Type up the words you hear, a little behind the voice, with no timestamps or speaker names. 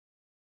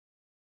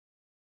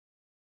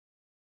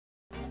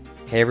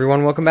Hey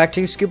everyone, welcome back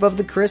to Scoop of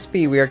the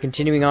Crispy. We are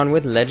continuing on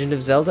with Legend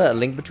of Zelda, A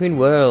Link Between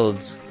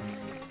Worlds.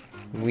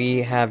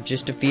 We have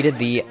just defeated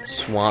the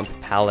Swamp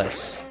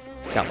Palace.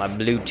 Got my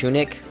blue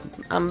tunic.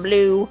 I'm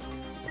blue.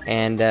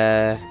 And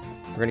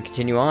we're gonna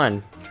continue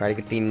on. Try to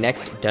get the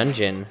next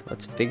dungeon.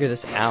 Let's figure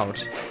this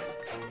out.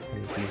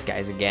 These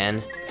guys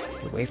again.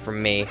 Get away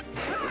from me.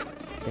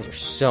 These guys are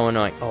so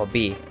annoying. Oh, a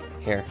bee.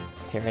 Here,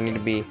 I need a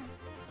bee.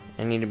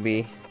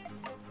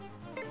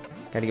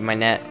 Gotta get my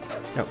net.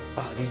 No,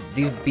 oh, these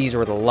bees are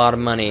worth a lot of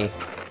money.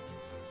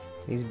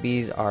 These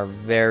bees are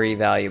very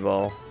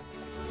valuable.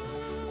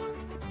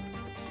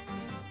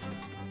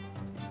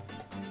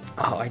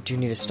 Oh, I do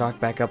need to stock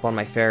back up on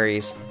my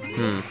fairies.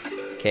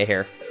 Okay,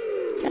 here.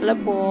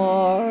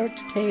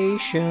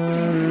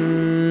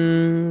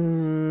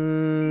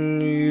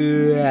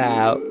 Teleportation.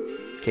 Yeah.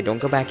 Okay, don't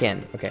go back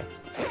in. Okay.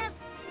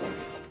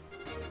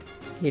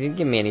 He didn't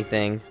give me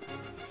anything.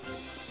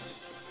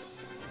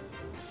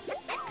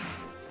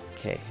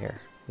 Okay, here.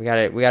 We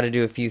gotta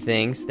do a few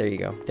things. There you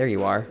go. There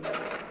you are.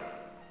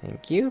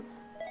 Thank you.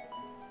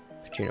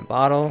 Put you in a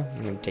bottle.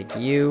 I'm gonna take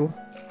you.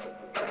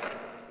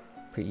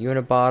 Put you in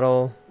a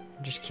bottle.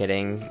 Just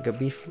kidding. Go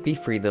be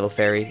free, little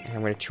fairy.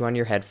 I'm gonna chew on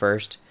your head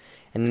first,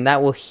 and then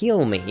that will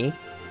heal me.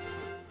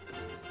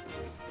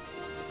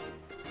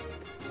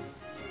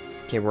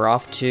 Okay, we're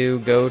off to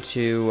go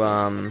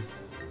to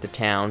the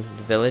town,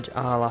 the village.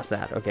 Oh, I lost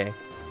that. Okay.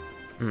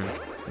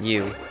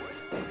 You.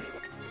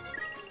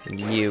 And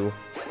you.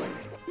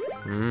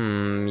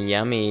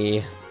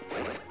 Yummy.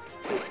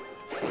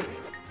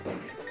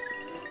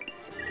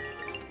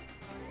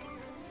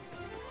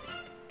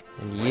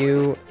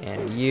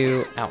 And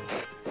you, ow.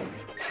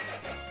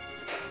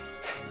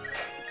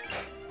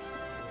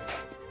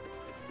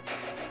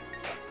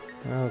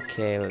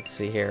 Okay, let's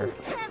see here.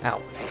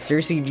 Ow.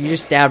 Seriously, you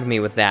just stabbed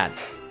me with that.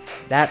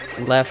 That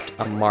left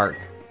a mark.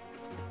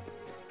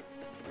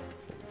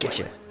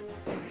 Getcha.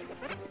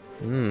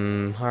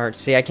 Heart.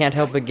 See, I can't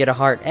help but get a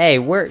heart. Hey,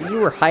 where you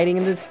were hiding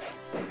in the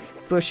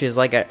bushes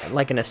like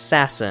an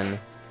assassin.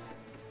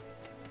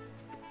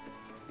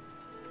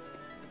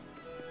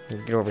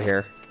 Get over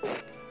here.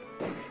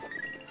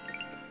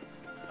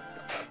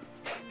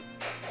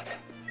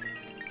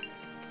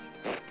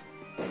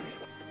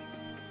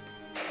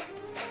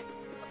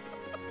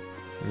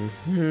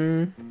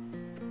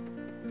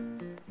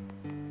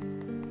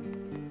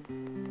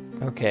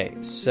 Okay,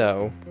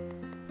 so.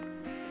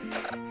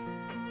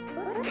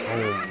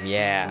 Oh,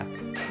 yeah.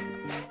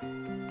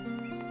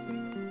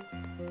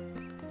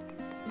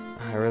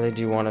 I really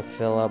do want to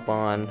fill up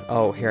on...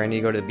 Oh, here, I need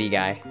to go to the bee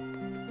guy.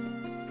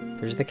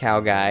 There's the cow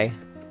guy.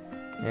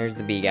 There's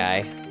the bee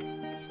guy.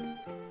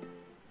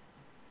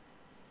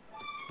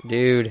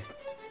 Dude.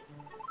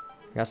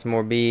 Got some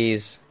more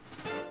bees.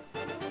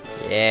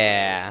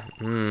 Yeah.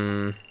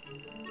 And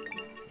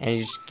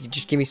you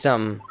just give me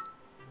something.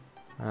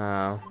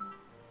 Oh.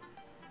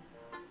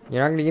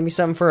 You're not gonna give me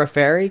something for a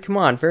fairy? Come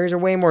on, fairies are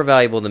way more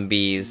valuable than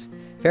bees.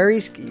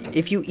 Fairies,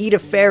 if you eat a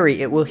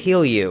fairy, it will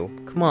heal you.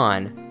 Come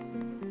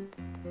on.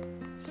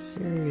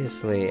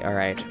 Seriously.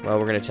 Alright, well,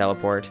 we're gonna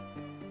teleport.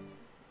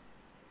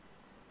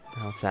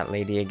 Oh, it's that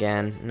lady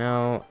again.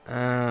 No.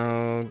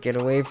 Oh, get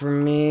away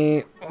from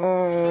me.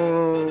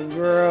 Oh,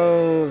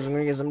 gross. I'm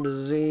gonna get some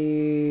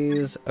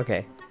disease.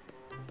 Okay.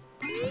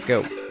 Let's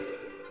go.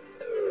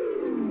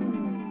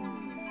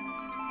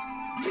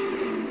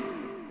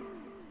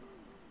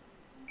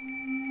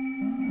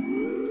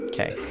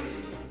 Okay.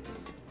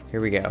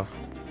 Here we go.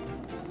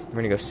 We're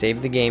gonna go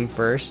save the game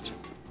first.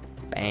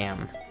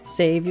 Bam.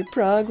 Save your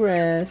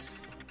progress.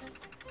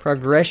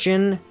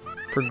 Progression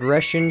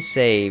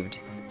saved.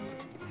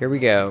 Here we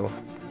go.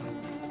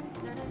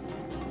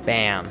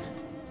 Bam.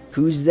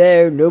 Who's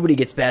there? Nobody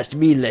gets past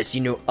me unless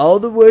you know all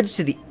the words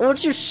to the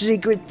ultra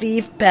secret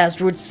thief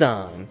password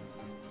song.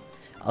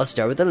 I'll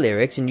start with the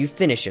lyrics and you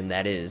finish them,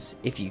 that is.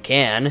 If you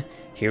can.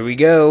 Here we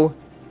go.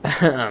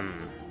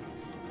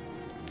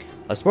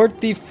 A smart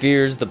thief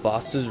fears the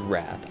boss's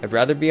wrath. I'd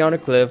rather be on a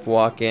cliff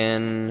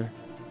walking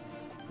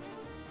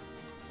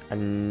a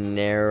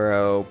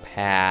narrow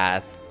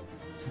path.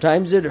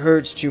 Sometimes it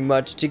hurts too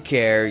much to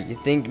care. You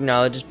think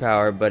knowledge is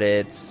power, but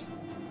it's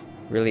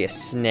really a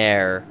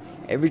snare.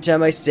 Every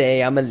time I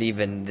say I'm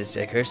a-leavin', this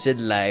accursed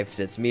life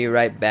sets me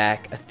right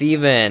back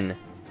a-thievin'.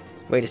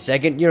 Wait a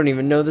second, you don't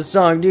even know the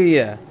song, do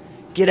ya?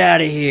 Get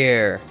out of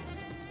here!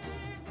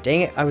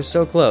 Dang it, I was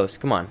so close.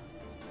 Come on.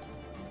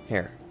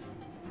 Here.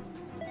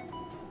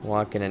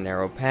 Walk in a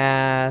narrow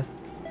path.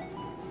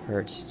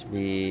 Hurts to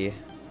be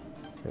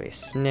really a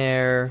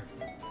snare.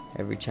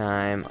 Every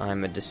time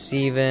I'm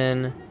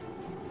a-deceivin'.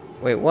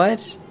 Wait,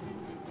 what?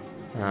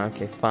 Oh,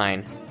 okay,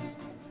 fine.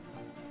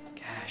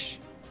 Gosh.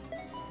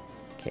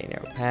 Okay,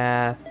 narrow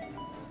path.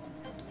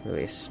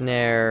 Really a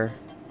snare.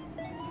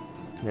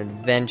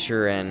 An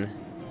adventurin'.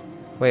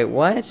 Wait,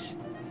 what?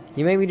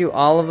 You made me do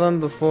all of them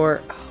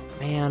before... Oh,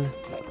 man.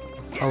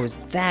 Oh, it was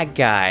that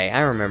guy. I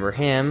remember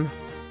him.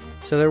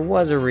 So there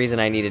was a reason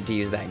I needed to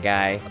use that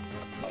guy.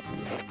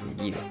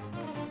 You.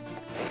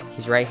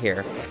 He's right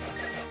here.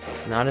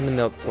 Not in the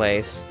milk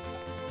place.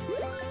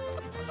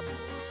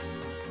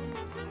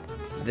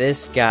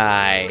 This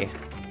guy.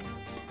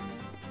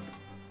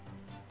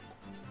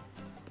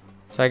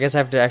 So I guess I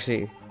have to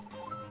actually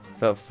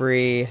feel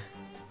free.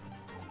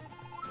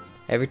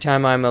 Every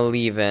time I'm a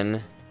leaving,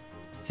 it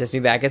sets me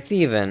back at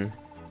thieving.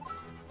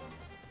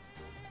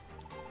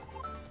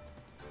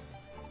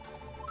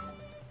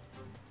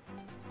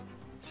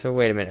 So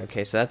wait a minute.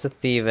 Okay, so that's a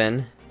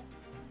thieving.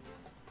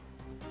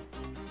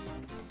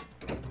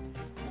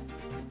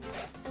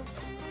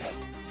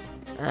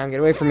 Get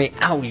away from me.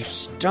 Ow, you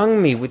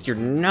stung me with your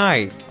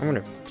knife. I'm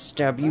gonna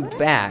stab you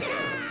back.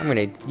 I'm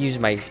gonna use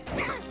my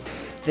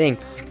thing.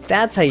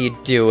 That's how you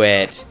do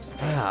it.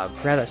 Ah,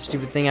 grab that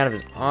stupid thing out of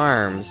his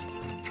arms.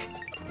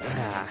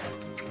 Ah.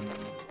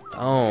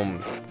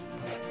 Boom.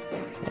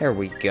 There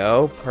we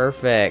go.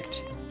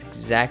 Perfect. That's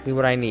exactly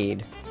what I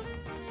need.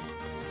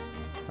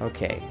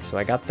 Okay, so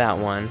I got that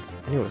one.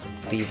 I knew it was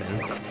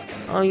thieving.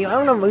 Oh, I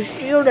don't have my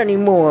shield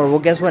anymore. Well,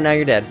 guess what? Now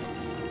you're dead.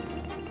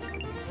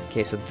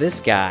 Okay, so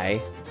this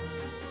guy...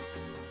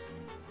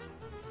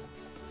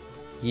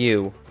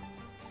 You.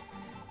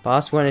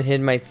 Boss went and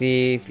hid my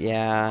thief,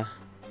 yeah.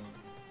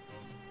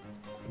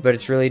 But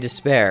it's really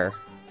despair.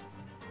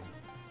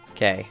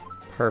 Okay,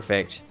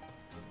 perfect.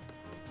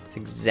 That's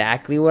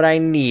exactly what I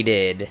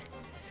needed.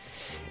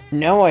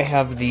 Now I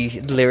have the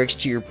lyrics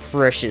to your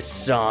precious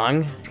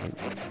song.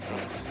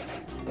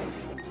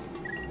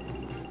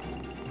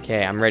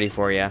 Okay, I'm ready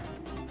for you.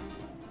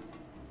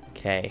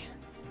 Okay.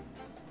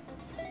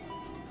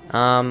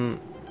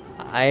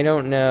 I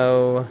don't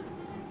know.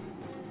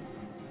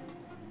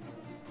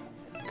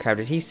 Crap,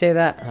 did he say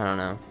that? I don't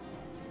know.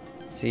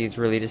 See, it's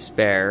really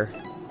despair.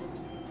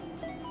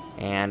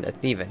 And a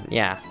thieving.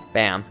 Yeah,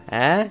 bam.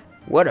 Eh?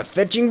 What a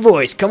fetching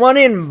voice. Come on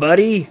in,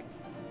 buddy.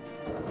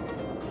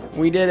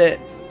 We did it.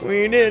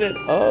 We did it.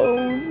 Oh,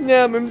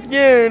 snap, I'm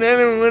scared. I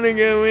don't want to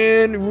go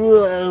in.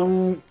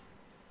 Whoa.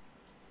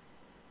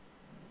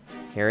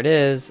 Here it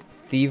is.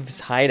 Thieves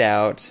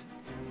Hideout.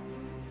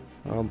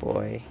 Oh,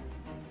 boy.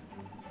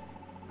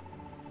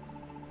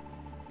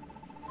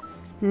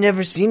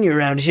 Never seen you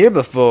around here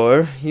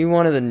before. You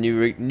one of the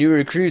new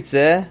recruits,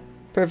 eh?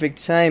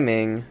 Perfect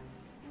timing.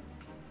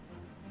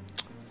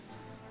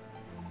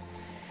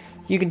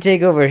 You can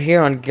take over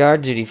here on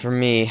guard duty for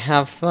me.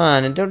 Have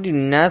fun, and don't do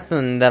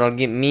nothing that'll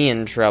get me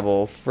in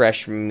trouble.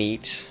 Fresh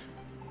meat.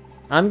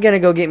 I'm gonna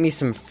go get me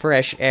some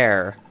fresh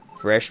air.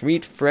 Fresh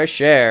meat,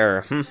 fresh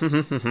air.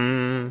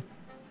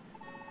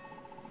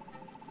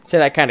 Say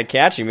that kind of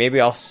catchy. Maybe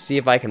I'll see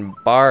if I can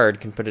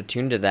put a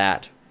tune to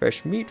that.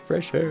 Fresh meat,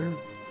 fresh air.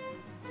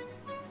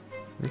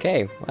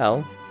 Okay,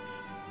 well.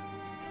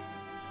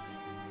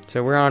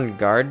 So we're on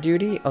guard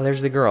duty? Oh,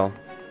 there's the girl.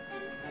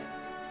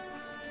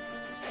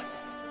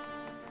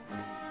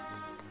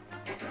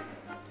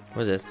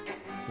 What is this?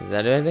 Does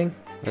that do anything?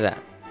 What is that?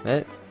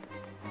 What?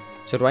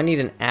 So do I need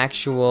an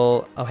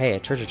actual... Oh, hey, a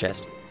treasure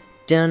chest.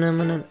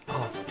 Dun-dun-dun-dun.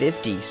 Oh,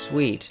 50.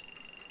 Sweet.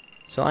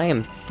 So I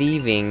am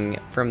thieving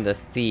from the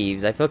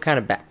thieves. I feel kind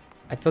of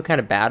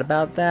bad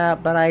about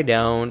that, but I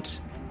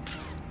don't.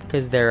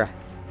 Because they're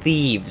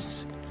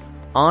thieves.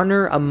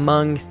 Honor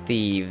among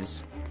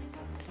thieves.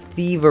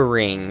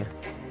 Thievering.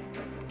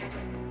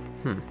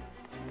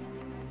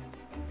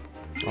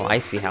 Oh, I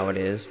see how it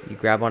is. You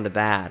grab onto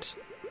that.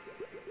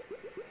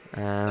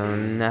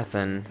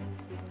 Nothing.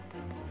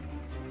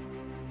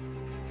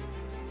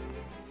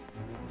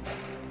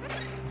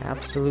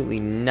 Absolutely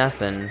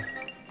nothing.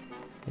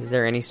 Is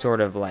there any sort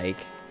of,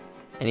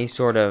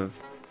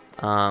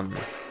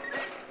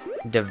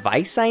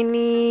 device I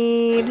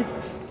need?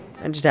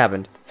 That just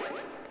happened.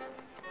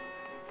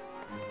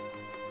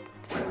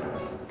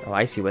 Oh,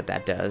 I see what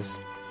that does.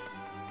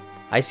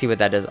 I see what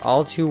that does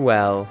all too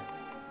well.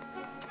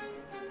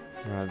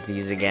 Oh,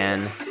 these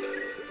again.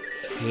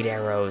 Hate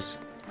arrows.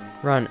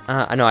 Run.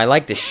 No, I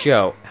like this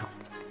show. Ow.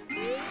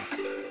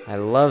 I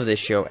love this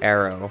show,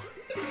 Arrow.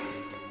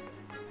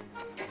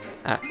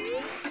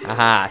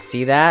 Aha,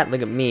 see that?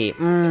 Look at me.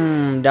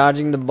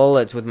 Dodging the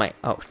bullets with my...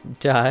 Oh,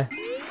 duh.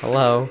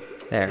 Hello.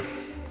 There.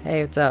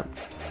 Hey, what's up?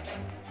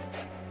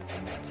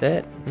 That's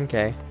it?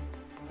 Okay.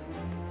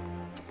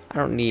 I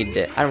don't need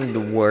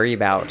to worry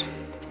about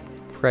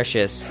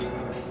precious...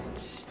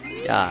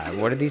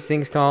 what are these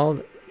things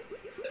called?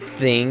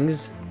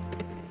 Things?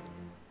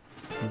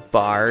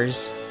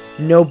 Bars?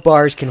 No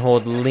bars can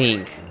hold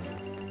Link.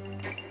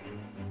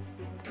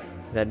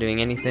 Is that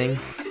doing anything?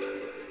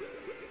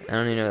 I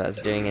don't even know if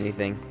that's doing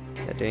anything.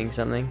 Is that doing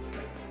something?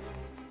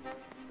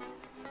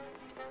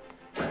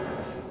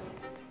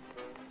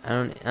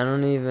 I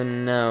don't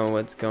even know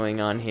what's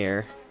going on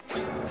here.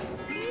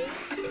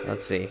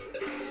 Let's see.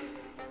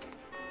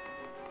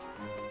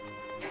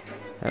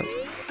 Oh.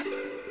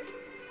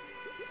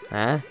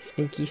 Ah,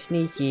 sneaky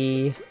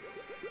sneaky.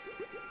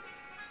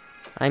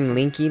 I'm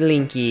Linky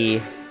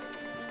Linky.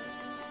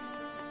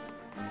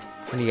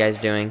 What are you guys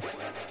doing?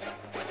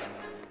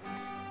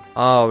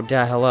 Oh,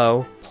 duh,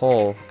 hello.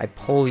 Pull. I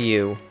pull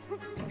you.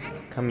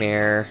 Come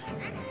here.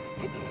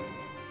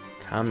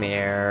 Come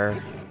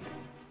here.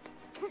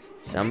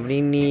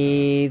 Somebody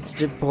needs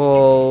to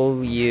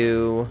pull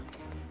you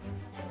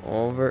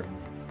over.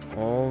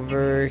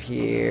 over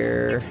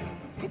here.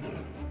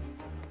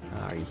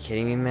 Oh, are you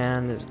kidding me,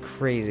 man? This is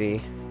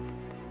crazy.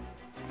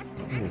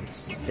 This is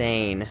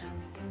insane.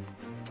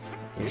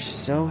 You're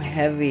so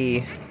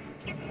heavy.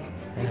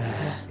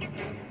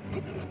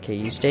 Okay,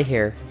 you stay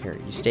here. Here,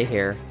 you stay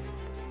here.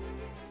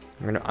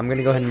 I'm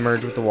gonna go ahead and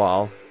merge with the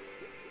wall,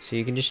 so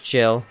you can just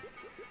chill.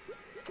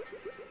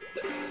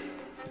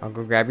 I'll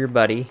go grab your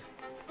buddy.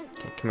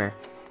 Okay, come here.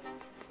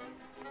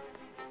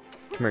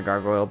 Come here,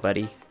 gargoyle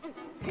buddy.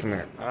 Come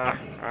here.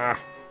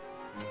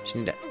 Just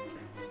need to.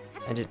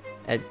 I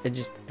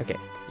just. Okay,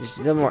 just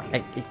a little more.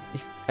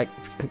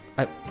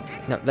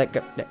 No, let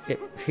go.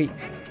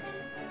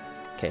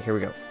 Okay, here we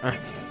go.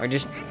 I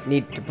just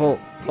need to pull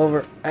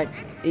over.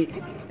 Okay,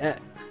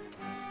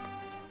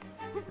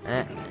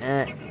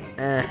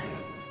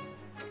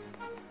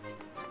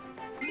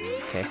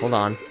 hold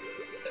on.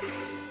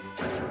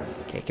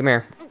 Okay, come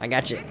here. I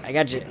got you. I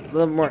got you. A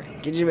little more.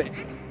 Get you.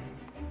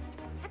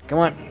 Come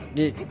on.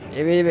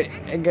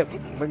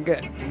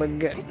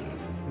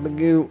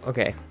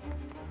 Okay.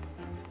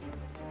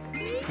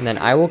 And then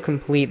I will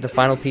complete the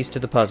final piece to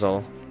the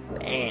puzzle.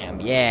 Bam.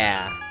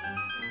 Yeah.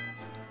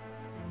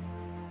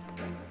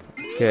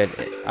 Good.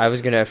 I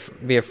was gonna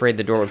be afraid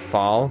the door would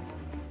fall.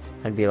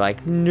 I'd be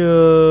like,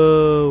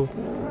 no.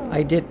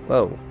 I did.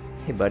 Whoa.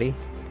 Hey, buddy.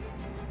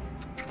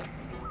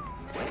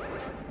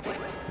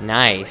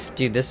 Nice.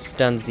 Dude, this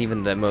stuns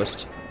even the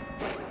most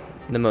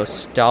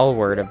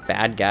stalwart of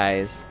bad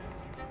guys.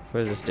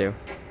 What does this do?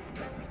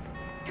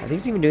 Are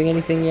these even doing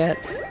anything yet?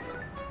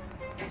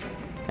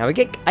 Now I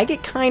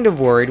get kind of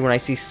worried when I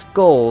see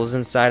skulls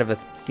inside of a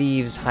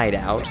thieves'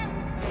 hideout.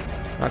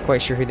 Not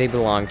quite sure who they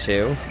belong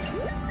to.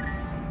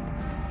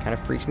 Kind of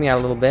freaks me out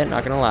a little bit,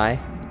 not gonna lie.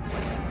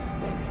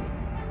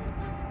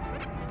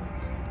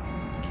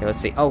 Okay, let's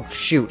see. Oh,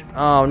 shoot.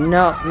 Oh,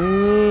 no.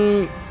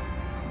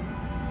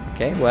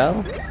 Okay,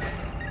 well,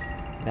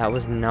 that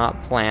was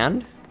not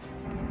planned.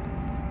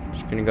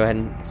 Just gonna go ahead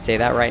and say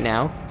that right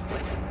now.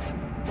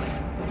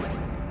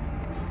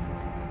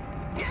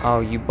 Oh,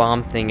 you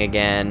bomb thing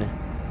again.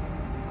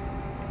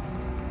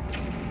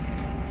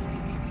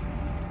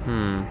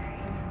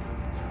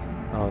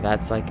 Oh,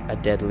 that's like a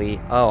deadly...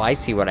 Oh, I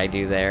see what I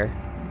do there.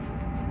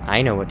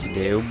 I know what to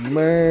do.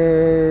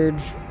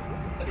 Merge.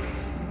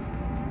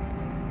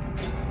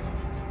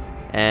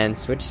 And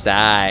switch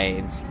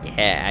sides.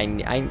 Yeah,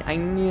 I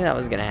knew that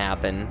was gonna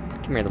happen.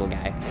 Come here, little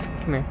guy.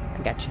 Come here.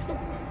 I got you.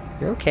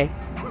 You're okay.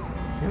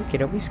 You're okay.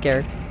 Don't be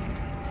scared.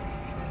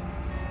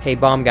 Hey,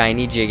 bomb guy, I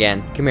need you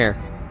again. Come here.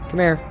 Come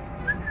here.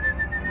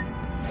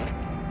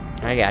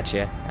 I got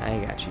you.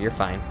 I got you. You're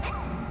fine.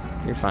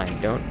 You're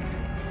fine. Don't.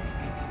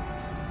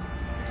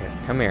 Here,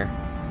 come here.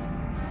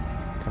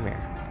 Come here.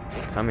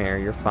 Come here.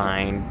 You're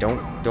fine. Don't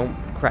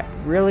cry.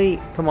 Really?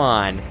 Come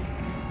on.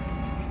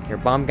 You're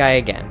bomb guy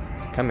again.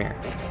 Come here.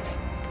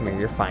 Come here.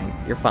 You're fine.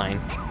 You're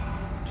fine.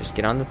 Just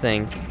get on the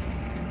thing.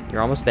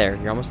 You're almost there.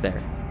 You're almost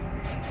there.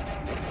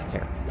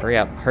 Here. Hurry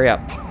up. Hurry up.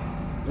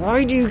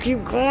 Why do you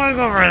keep going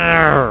over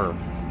there?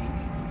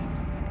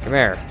 Come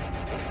here.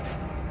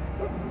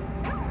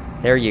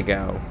 There you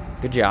go.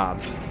 Good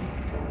job.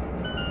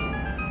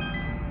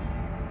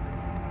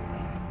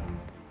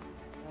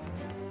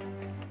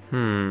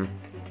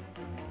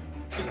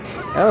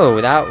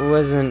 Oh, that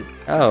wasn't...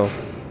 Oh.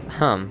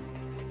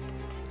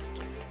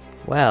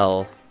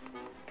 Well.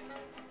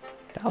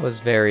 That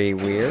was very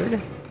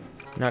weird.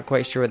 Not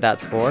quite sure what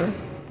that's for.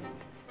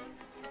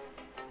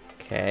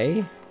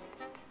 Okay.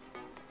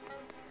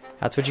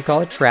 That's what you call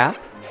a trap?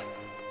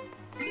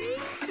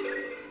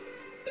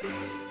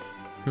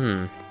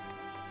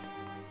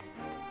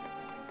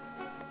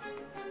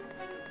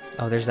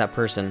 Oh, there's that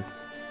person.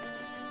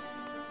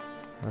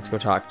 Let's go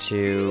talk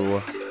to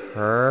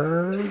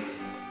her.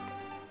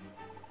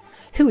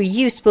 Who are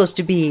you supposed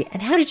to be,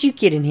 and how did you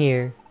get in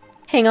here?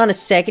 Hang on a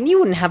second, you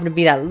wouldn't happen to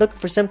be that looking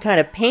for some kind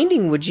of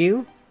painting, would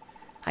you?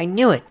 I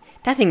knew it.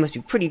 That thing must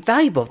be pretty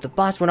valuable if the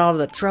boss went all of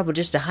that trouble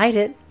just to hide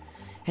it.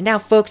 And now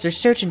folks are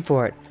searching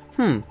for it.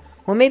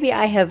 Well, maybe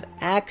I have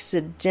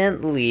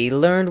accidentally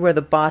learned where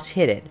the boss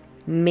hid it.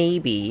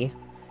 Maybe.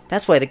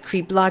 That's why the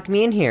creep locked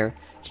me in here.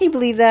 Can you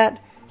believe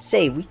that?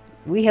 Say,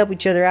 we help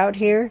each other out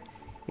here?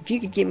 If you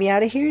could get me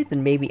out of here,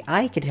 then maybe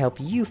I could help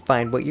you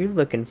find what you're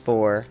looking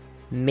for.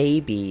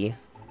 Maybe.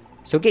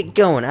 So get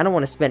going. I don't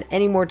want to spend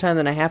any more time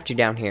than I have to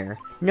down here.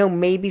 No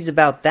maybes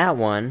about that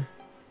one.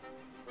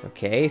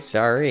 Okay,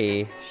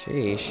 sorry.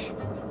 Sheesh.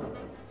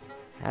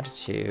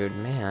 Attitude,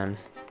 man.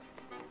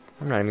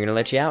 I'm not even gonna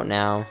let you out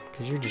now,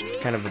 because you're just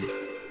kind of a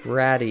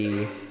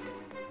bratty...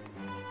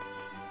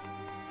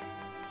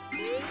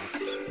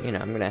 You know,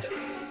 I'm gonna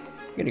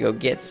go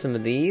get some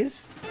of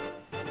these.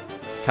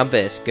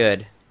 Compass,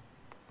 good.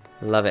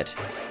 Love it.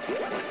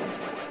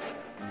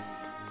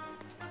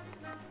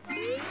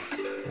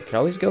 I could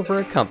always go for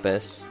a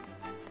compass.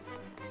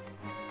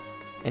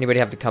 Anybody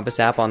have the compass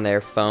app on their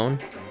phone?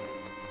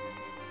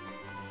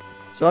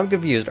 So I'm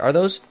confused. Are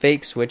those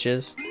fake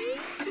switches?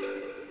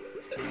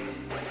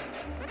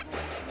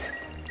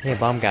 Hey,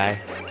 bomb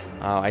guy.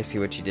 Oh, I see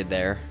what you did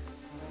there.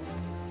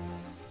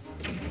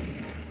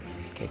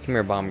 Okay, come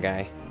here, bomb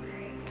guy.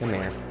 Come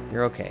here.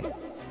 You're okay.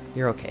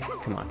 You're okay.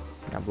 Come on.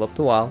 Now blow up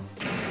the wall.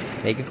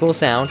 Make a cool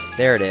sound.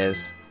 There it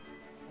is.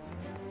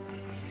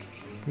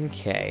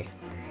 Okay.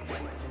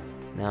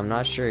 Now I'm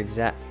not sure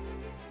exactly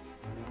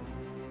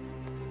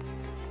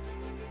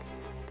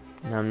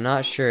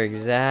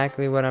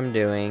what I'm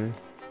doing.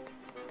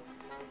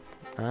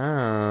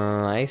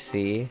 Oh, I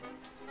see.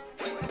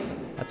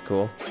 That's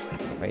cool.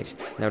 Wait.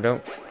 No,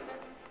 don't.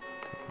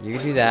 You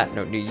do that.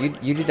 No,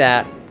 you do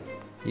that.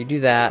 You do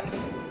that.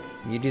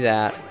 You do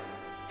that.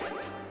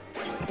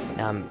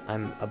 Now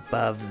I'm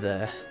above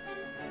the...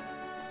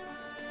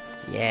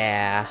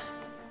 Yeah.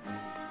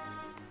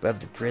 Above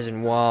the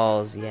prison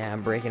walls. Yeah,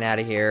 I'm breaking out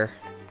of here.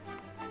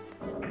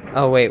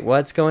 Oh, wait,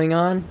 what's going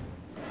on?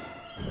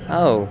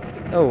 Oh.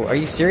 Oh, are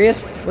you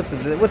serious? What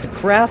the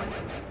crap?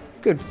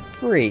 Good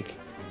freak.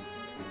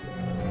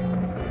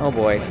 Oh,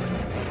 boy.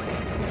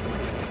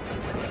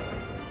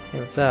 Hey,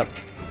 what's up?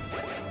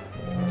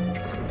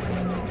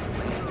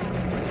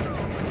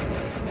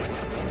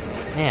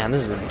 Man,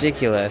 this is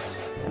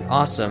ridiculous and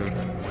awesome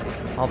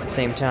all at the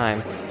same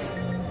time.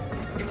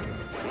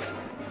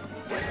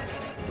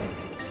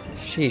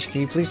 Sheesh,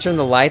 can you please turn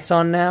the lights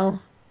on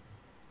now?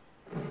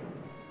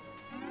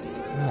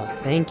 Oh,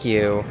 thank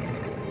you.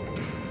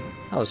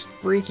 That was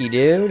freaky,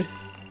 dude.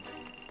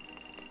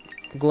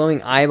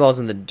 Glowing eyeballs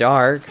in the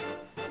dark.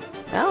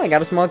 Oh, I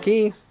got a small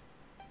key.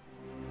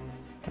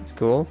 That's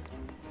cool.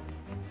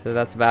 So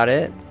that's about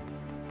it.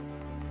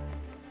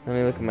 Let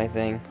me look at my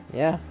thing.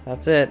 Yeah,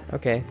 that's it.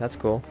 Okay, that's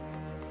cool.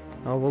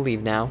 Oh, we'll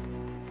leave now.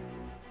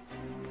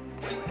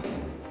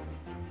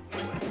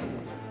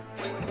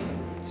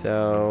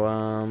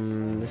 So,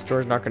 this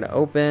door's not gonna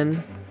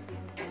open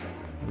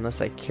unless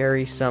I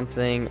carry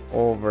something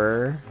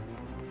over.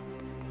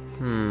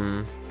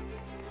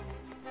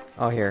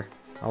 Oh, here.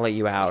 I'll let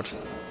you out.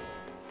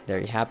 There,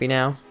 you happy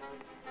now?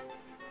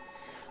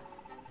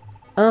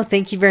 Oh,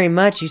 thank you very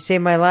much. You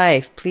saved my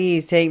life.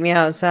 Please take me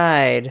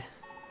outside.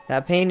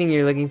 That painting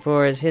you're looking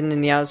for is hidden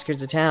in the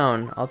outskirts of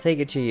town. I'll take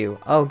it to you.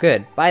 Oh,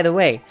 good. By the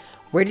way,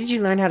 where did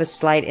you learn how to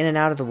slide in and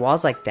out of the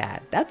walls like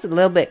that? That's a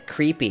little bit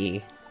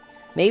creepy.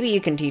 Maybe you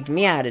can teach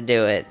me how to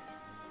do it.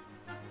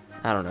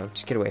 I don't know.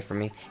 Just get away from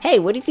me. Hey,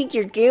 what do you think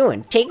you're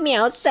doing? Take me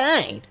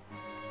outside.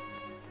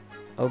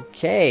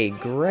 Okay,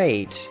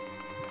 great.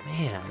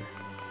 Man.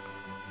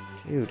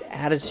 Dude,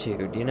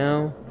 attitude, you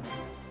know?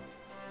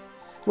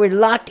 We're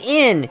locked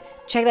in.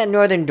 Check that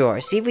northern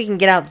door. See if we can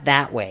get out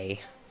that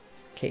way.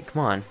 Okay,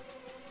 come on.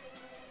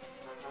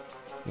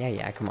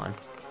 Yeah, come on.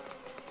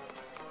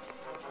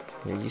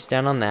 Here, you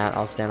stand on that.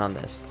 I'll stand on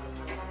this.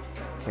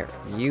 Here,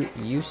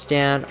 you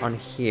stand on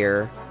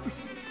here.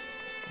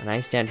 And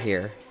I stand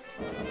here.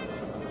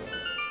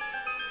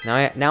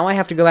 Now I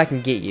have to go back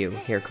and get you.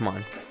 Here, come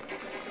on.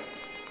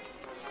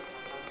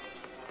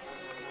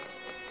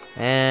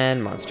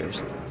 And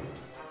monsters.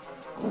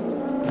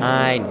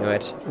 I knew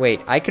it.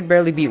 Wait, I could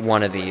barely beat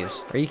one of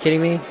these. Are you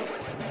kidding me?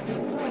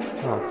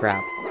 Oh,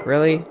 crap.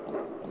 Really?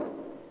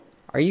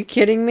 Are you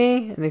kidding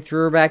me? And they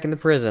threw her back in the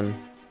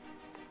prison.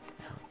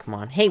 Oh, come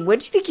on. Hey, what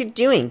do you think you're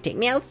doing? Take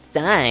me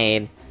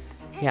outside.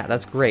 Yeah,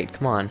 that's great.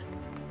 Come on.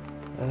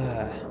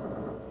 Ugh.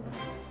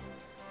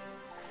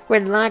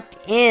 We're locked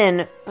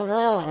in.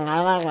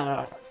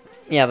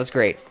 Yeah, that's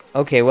great.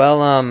 Okay,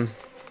 well,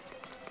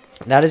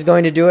 that is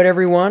going to do it,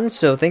 everyone.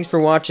 So thanks for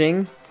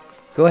watching.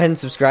 Go ahead and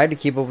subscribe to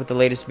keep up with the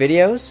latest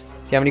videos.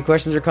 If you have any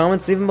questions or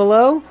comments, leave them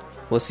below.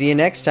 We'll see you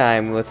next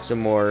time with some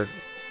more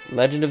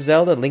Legend of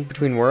Zelda: Link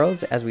Between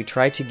Worlds as we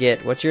try to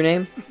get, what's your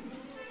name?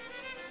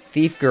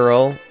 Thief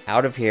Girl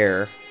out of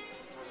here.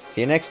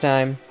 See you next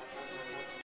time.